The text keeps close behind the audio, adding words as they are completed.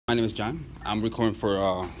My name is John. I'm recording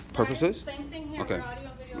for purposes. Same thing here. Okay. Audio,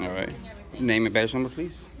 video, All right. everything. Name and badge number,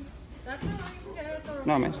 please. That's all right. You can get it through.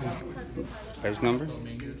 No, man. Badge number.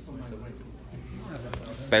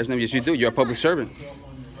 Badge number. Yes, you do. You're a public servant.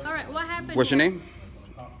 All right. What happened? What's your here? name?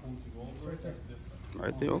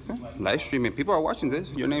 Right there. Okay. Live streaming. People are watching this.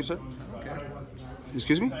 Your name, sir?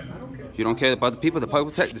 Excuse me? You don't care about the people, the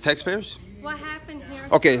public, the taxpayers? What happened here?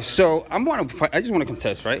 Okay. So I just want to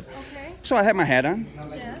contest, right? Okay. So I had my hat on.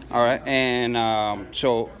 Yeah. All right, and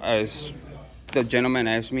so as the gentleman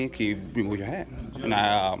asked me, "Can you remove your hat?"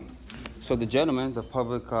 And so the gentleman, the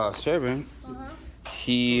public servant,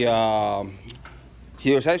 he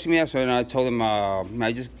was asking me, so and I told him,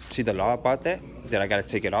 I just see the law about that I got to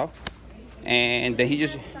take it off, and then he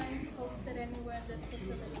just, Signs posted anywhere in this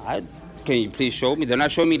facility? can you please show me? They're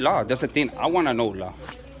not showing me law. That's the thing. I want to know law.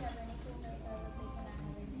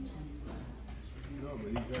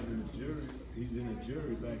 He's in a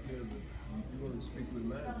jury back there, but if you want to speak with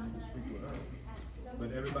manager, you can speak with her.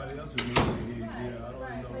 But everybody else who needs to be here, I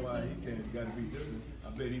don't know why he can't. Got to be different. I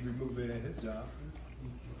bet he removed it at his job.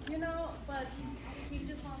 You know, but he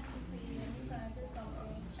just wants to see any signs or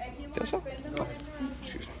something. And he That's wants all. to bring the manager,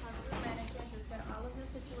 talk to the manager, and just get all of the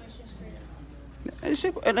situation straight out. It's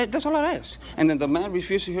simple, and that's all I asked. And then the man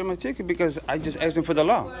refused to hear my ticket because I just asked him for the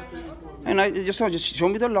law. And I just told him, just show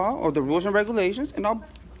me the law or the rules and regulations, and I'll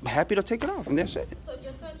be happy to take it off. And that's it. So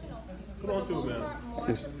just so you know, Come on through, man. more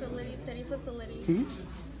Yes. facilities, city facilities,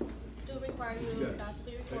 do require you not to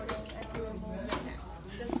be recording and to remove the caps.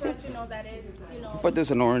 Just so that you know that is, you know. But there's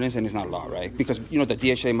an ordinance and it's not law, right? Because, you know, the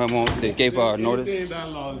DHA memo, they gave a Anything notice. that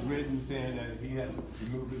law is written saying that he has to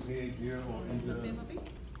remove his headgear or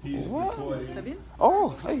he's recording.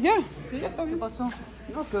 Oh, yeah.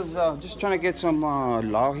 No, because just trying to get some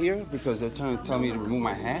law here because they're trying to tell me to remove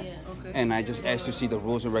my hat. And I just asked to see the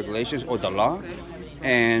rules and regulations or the law.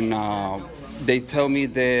 And they tell me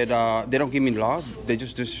that they don't give me law. They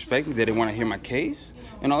just disrespect me. They didn't want to hear my case.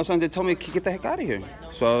 And all of a sudden they told me to get the heck out of here.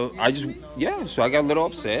 So I just, so I got a little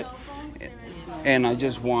upset. And I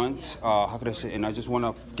just want, how could I say, and I just want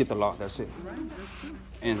to get the law. That's it.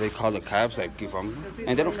 And they call the cops, like, if I'm,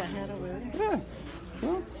 and they don't, yeah.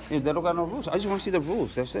 If they don't got no rules. I just want to see the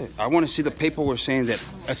rules. That's it. I want to see the paperwork saying that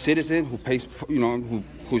a citizen who pays,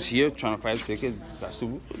 who's here trying to fight a ticket, that's the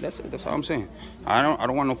rule. That's it. That's all I'm saying. I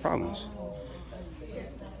don't want no problems.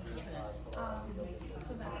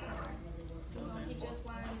 He just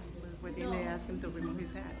wants. But then they ask him to remove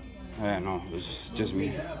his hat. Yeah, no, it's just me.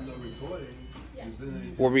 Have no recording. It's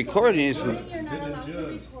in Well, recording is. You're not allowed to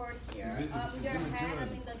record here. Your hat, I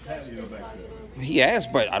mean, the judge did tell you. He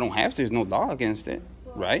asked, but I don't have to. There's no law against it,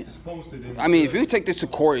 right? it's posted in I mean, if you take this to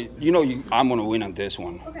court, I'm gonna win on this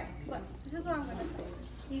one. Okay, but this is what I'm gonna say.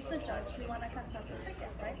 He's the judge. You wanna contest the ticket,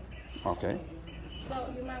 right? Okay.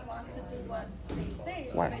 So you might want to do what they say,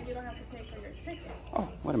 so Why? that you don't have to pay for your ticket. Oh,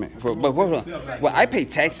 wait a minute. But hold on. Well, I pay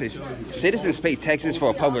taxes. Citizens pay taxes for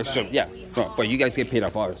a public service. Yeah, but you guys get paid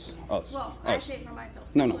off us. Well, I Us. pay for myself.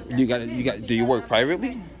 No, too, no. if You that's got. the case, Do you work because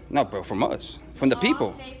privately? No, but from us, from the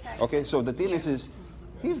people. pay taxes. Okay. So the thing is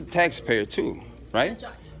he's a taxpayer too, right? The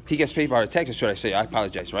judge. He gets paid by our taxes. Should I say? I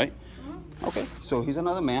apologize, right? Okay. So he's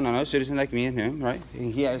another man, another citizen like me and him, right?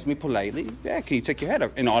 And he asked me politely, "Yeah, can you take your head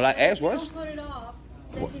up?" And all I asked was. If you don't put it off,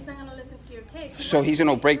 then he's not gonna listen to your case. So he's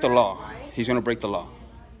gonna break the law. Right? He's gonna break the law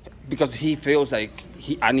because he feels like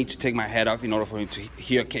I need to take my head off in order for him to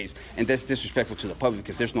hear a case, and that's disrespectful to the public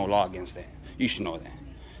because there's no law against that. You should know that.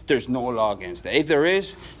 There's no law against that. If there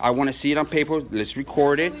is, I want to see it on paper. Let's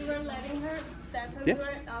record it. We were letting her. That's what Yeah.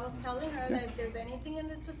 I was telling her that if there's anything in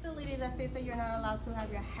this facility that says that you're not allowed to have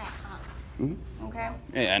your hat on. Okay.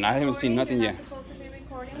 Yeah, and I haven't seen nothing You're yet. not supposed to be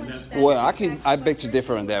recording when you Well, stand I beg to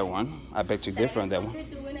differ on that one. I beg to That differ is on that what one.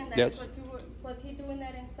 you're doing, and that Yes. is what you were. Was he doing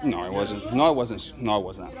that inside? No, it wasn't. No, it wasn't. No, it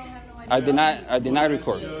was not. You don't have no I idea. did not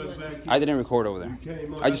record. I didn't record over there.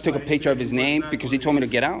 I just took a picture of his name because he told me to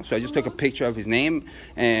get out. So I just took a picture of his name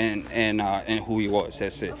and who he was.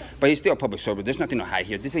 That's it. But he's still a public servant. There's nothing to hide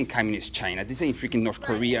here. This ain't communist China. This ain't freaking North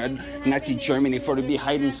Korea, And if you have Nazi an Germany issue- for to if be you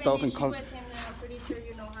hiding have an stuff and issue call. with him, then I'm pretty sure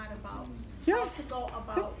you know how Yeah. to go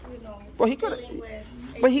about, Well, he could. dealing with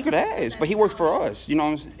But he could ask. But he worked for us. You know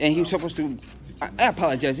what I'm saying? And he was supposed to. I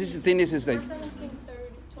apologize. This is the thing. This is like.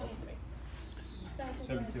 17-3-23.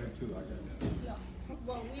 732, I got that. No.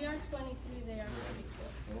 Well, we are 23, they are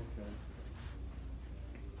 32.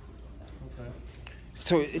 Okay.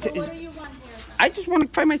 So So what do you want here? I just want to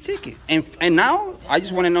buy my ticket, and now I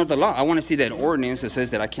just want to know the law. I want to see that ordinance that says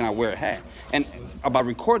that I cannot wear a hat. And about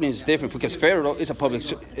recording is different because federal is a public.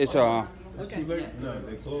 It's a. It's too late. No,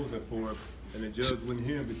 they closed at 4, and the judge wouldn't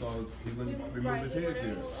hear him because he wouldn't remove his head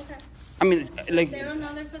there. Okay. I mean, like, Is there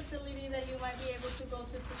another facility that you might be able to go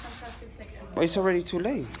to contract your ticket? well, it's already too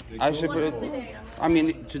late. I should. Well, not today. I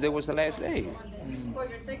mean, today was the last day. For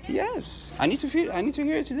your ticket? Yes, I need to hear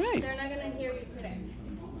it today. They're not gonna hear you today.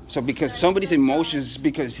 So because somebody's emotions,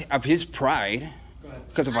 because of his pride,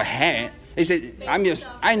 because of a hat, he said, I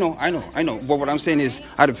know. But what I'm saying is,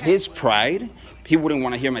 out of his pride, he wouldn't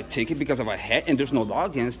want to hear my ticket because of a hat, and there's no law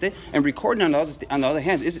against it. And recording on the other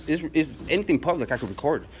hand is anything public I could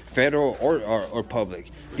record, federal or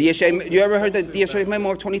public. DSA, you ever heard the DSA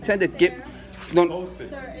memo of 2010 that get? No,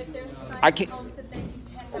 Sir, if there's signs I can't. posted, then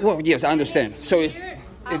you cannot. Well, yes, I understand. So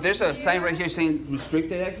if there's a sign right here saying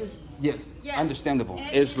restricted access, yes, Yes. understandable. And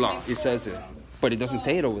It's it's law. It says it, but it doesn't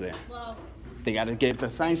say it over there. Well, They gotta get the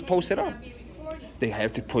signs posted up. be recording. They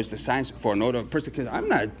have to post the signs for another person. Because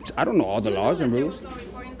I don't know all the laws and rules.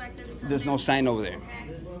 There's no sign over there.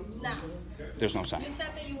 No. There's no sign. You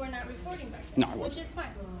said that you were not recording back No, then. I wasn't. Which is fine.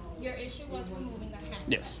 Your issue was removing the hat.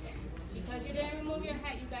 Yes. Because you didn't remove your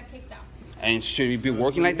hat, you got kicked out. And should we be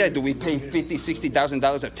working like that? Do we pay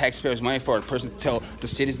 $50,000-$60,000 of taxpayers' money for a person to tell the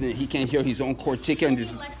citizen that he can't hear his own court ticket? And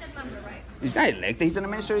this, Elected member, right? he's not elected. He's an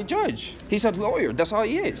administrative judge. He's a lawyer. That's all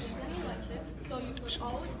he is. Then elected. So you could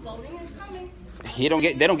always voting is coming.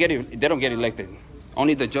 They don't get elected.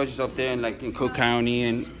 Only the judges up there in Cook County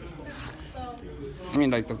and. So I mean,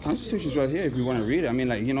 like, the Constitution's right here if you want to read it. I mean,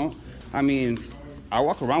 like, I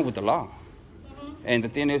walk around with the law. And the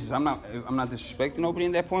thing is, I'm not disrespecting nobody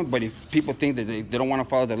in that point, but if people think that they don't want to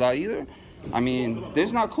follow the law either, I mean, this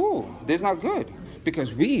is not cool. This is not good.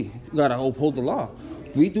 Because we got to uphold the law.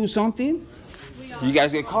 We do something, you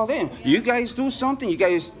guys get called in. You guys do something, you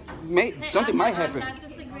guys something might happen. I'm not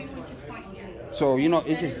disagreeing with your point here. So,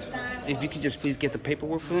 it's just, if you could just please get the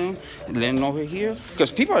paperwork for them and let them know we're here.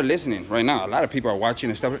 Because people are listening right now. A lot of people are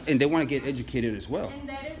watching and stuff, and they want to get educated as well. And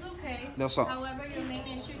that is okay. That's all. However, your main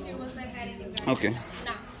issue here was the heading. Okay. Now,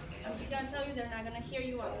 I'm just going to tell you they're not going to hear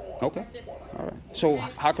you out. Okay. At this point. All right. So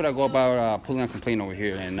how could I go about pulling a complaint over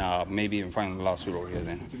here and maybe even filing a lawsuit over here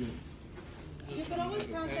then? You could always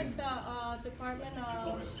contact the Department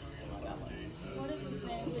of, what is his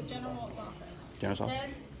name? The General's office. General's office?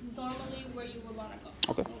 That's normally where you would want to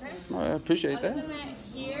go. Okay. Okay? All right. I appreciate Other that. than that,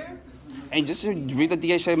 here, And just to read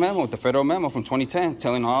the DHA memo, the federal memo from 2010,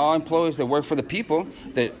 telling all employees that work for the people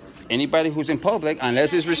that anybody who's in public,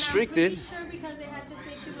 unless it's restricted. And I'm pretty sure because they had this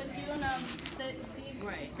issue with you and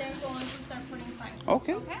they're going to start putting signs.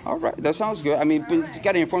 Okay. All right. That sounds good. I mean, but you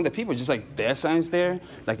got to inform the people, just like their signs there,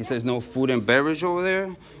 like it says no food and beverage over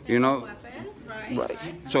there, Weapons, Right.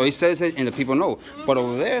 So it says it, and the people know. But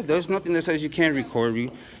over there, there's nothing that says you can't record.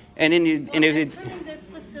 And then, and if it. Entering this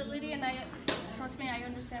facility, and trust me, I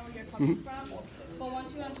understand where you're coming from. But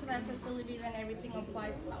once you enter that facility, then everything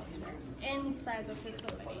applies elsewhere inside the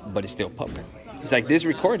facility. But it's still public. It's like this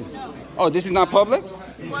recording. Oh, this is not public?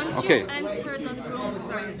 Once Okay. you enter the room,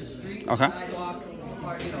 sir. Okay.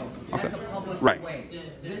 That's a public Right. way.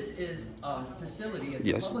 This is a facility, it's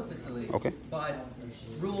Yes. a public facility. Okay. But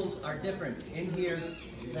rules are different in here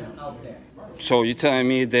than out there. So you're telling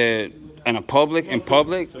me that in public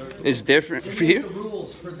is different for They you? make the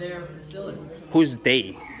rules for their facility. Who's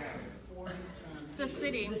they? The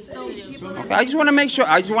city. So people that I just want to make sure.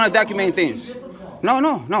 I just want to document things. No.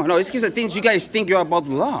 It's because the things you guys think you're above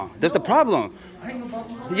the law. That's the problem.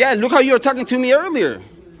 Yeah, look how you were talking to me earlier.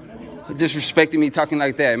 Disrespecting me, talking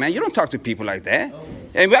like that, man. You don't talk to people like that.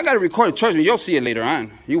 And I got to record it. Trust me, you'll see it later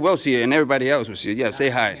on. You will see it, and everybody else will see it. Yeah, say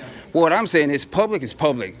hi. Well, what I'm saying is public,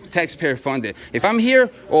 taxpayer funded. If I'm here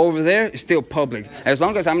or over there, it's still public. As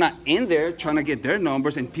long as I'm not in there trying to get their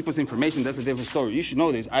numbers and people's information, that's a different story. You should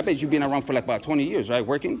know this. I bet you've been around for like about 20 years, right,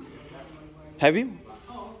 working? Have you?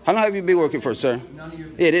 How long have you been working for, sir?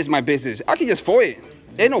 It is my business. I can just FOIA it.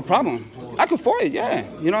 Ain't no problem. I can FOIA it, yeah.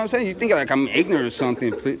 You know what I'm saying? You think like I'm ignorant or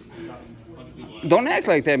something. Don't act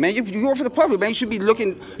like that, man. You work for the public, man. You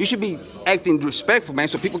should be acting respectful, man,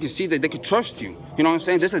 so people can see that they can trust you. You know what I'm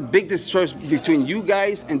saying? There's a big distrust between you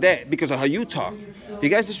guys and that because of how you talk. You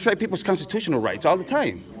guys disrespect people's constitutional rights all the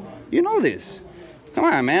time. You know this. Come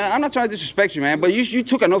on, man. I'm not trying to disrespect you, man, but you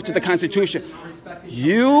took an oath to the Constitution.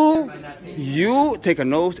 You take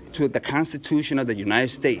an oath to the Constitution of the United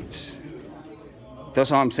States.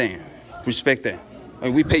 That's all I'm saying. Respect that.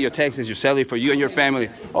 And we pay your taxes, your salary for you and your family.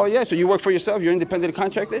 Oh, yeah, so you work for yourself? You're independently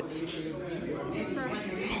contracted?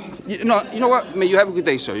 You know what? May you have a good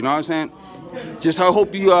day, sir. You know what I'm saying? Just I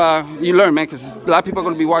hope you learn, man, because a lot of people are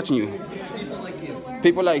going to be watching you.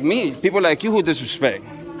 People like me. People like you who disrespect.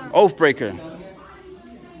 Oath breaker.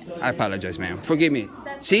 I apologize, ma'am. Forgive me.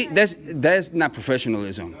 See, that's not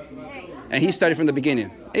professionalism. And he started from the beginning.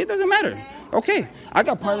 It doesn't matter. Okay, I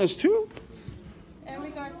got partners too. in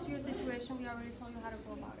regards to your situation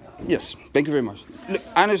Yes, thank you very much. Look,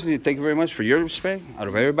 honestly, thank you very much for your respect out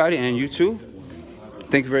of everybody, and you too.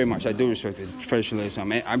 Thank you very much. I do respect it,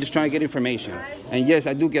 professionalism. I'm just trying to get information. And yes,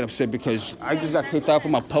 I do get upset because I just got kicked out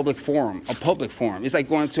from a public forum. A public forum. It's like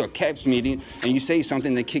going to a CAPS meeting and you say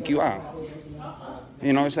something, they kick you out.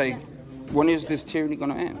 You know, it's like, when is this tyranny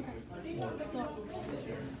going to end?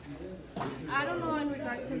 I don't know in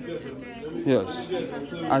regards to your ticket. Yes.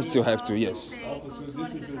 I still have to, yes. Officer,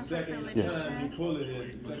 this is the second Yes. time you pull it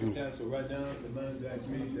in, the second time, so right now, the man asked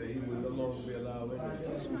me that he would no longer be allowed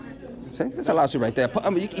in. See, that's a lawsuit right there. I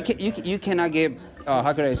mean, you cannot get,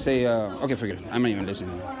 how could I say, okay, forget it. I'm not even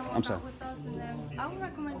listening. I'm sorry. With us, and then I would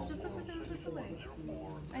recommend you just go to the facility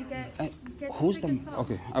and get Who's the, tickets up.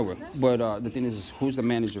 okay, I will. But the thing is, who's the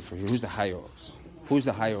manager for here? Who's the higher ups? Who's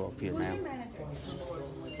the higher up here, Who's your man? manager?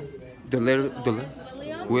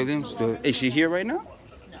 Williams? Is she here right now?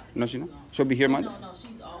 No, she's not. She'll be here Monday? No,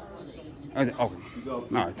 she's off for the evening. Okay. All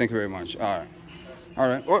right, thank you very much. All right. All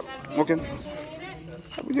right. Well, okay.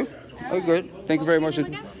 We good. We're good. Thank you very much.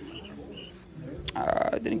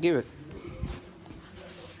 I didn't give it.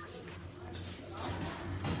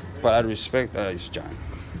 But out of respect, it's John.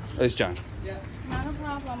 It's John. Not a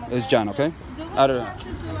problem. It's John, okay? Do what Out you of, have to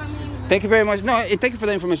do. I mean, thank you very much. No, thank you for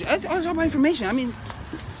the information. It's all about information. I mean,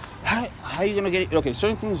 how are you going to get it? Okay,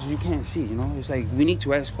 certain things you can't see, you know? It's like we need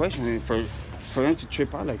to ask questions. And for them to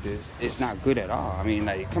trip out like this, it's not good at all. I mean,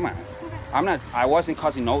 like, come on. I wasn't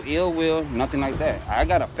causing no ill will, nothing like that. I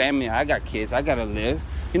got a family, I got kids, I got to live.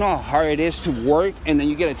 You know how hard it is to work and then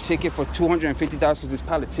you get a ticket for $250 because these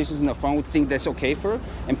politicians in the front would think that's okay for it?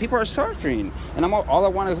 And people are suffering. And all I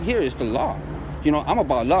want to hear is the law. You know, I'm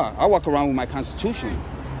about law. I walk around with my constitution.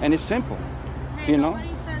 And it's simple. hey, You know? nobody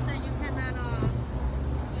said that you cannot,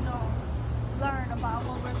 learn about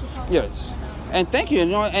what we're supposed to Yes. do. And thank you. You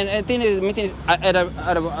know, and the thing is, how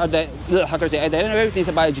could I say, at the end of everything, it's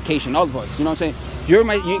about education, all of us. You know what I'm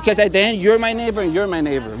saying? Because at the end, you're my neighbor and you're my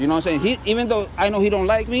neighbor. You know what I'm saying? Even though I know he don't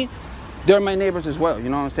like me, they're my neighbors as well. You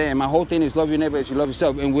know what I'm saying? My whole thing is love your neighbor as you love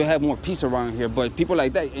yourself, and we'll have more peace around here. But people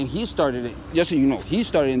like that, and he started it, just so you know, he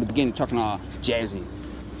started in the beginning talking all jazzy.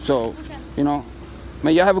 So, you know,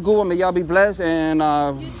 may y'all have a good one. May y'all be blessed and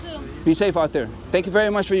be safe out there. Thank you very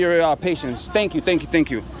much for your patience. Thank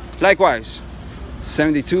you. Likewise.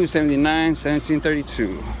 72, 79,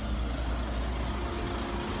 1732.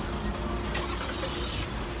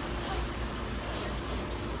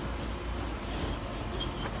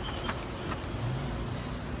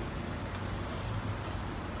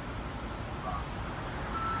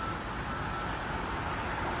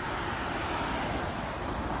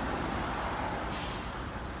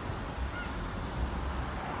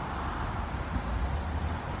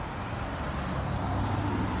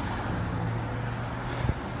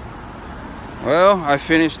 Well, I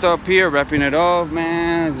finished up here, wrapping it up,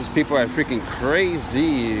 man. These people are freaking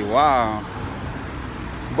crazy. Wow.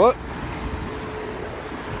 But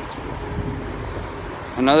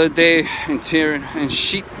another day in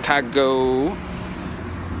Chicago.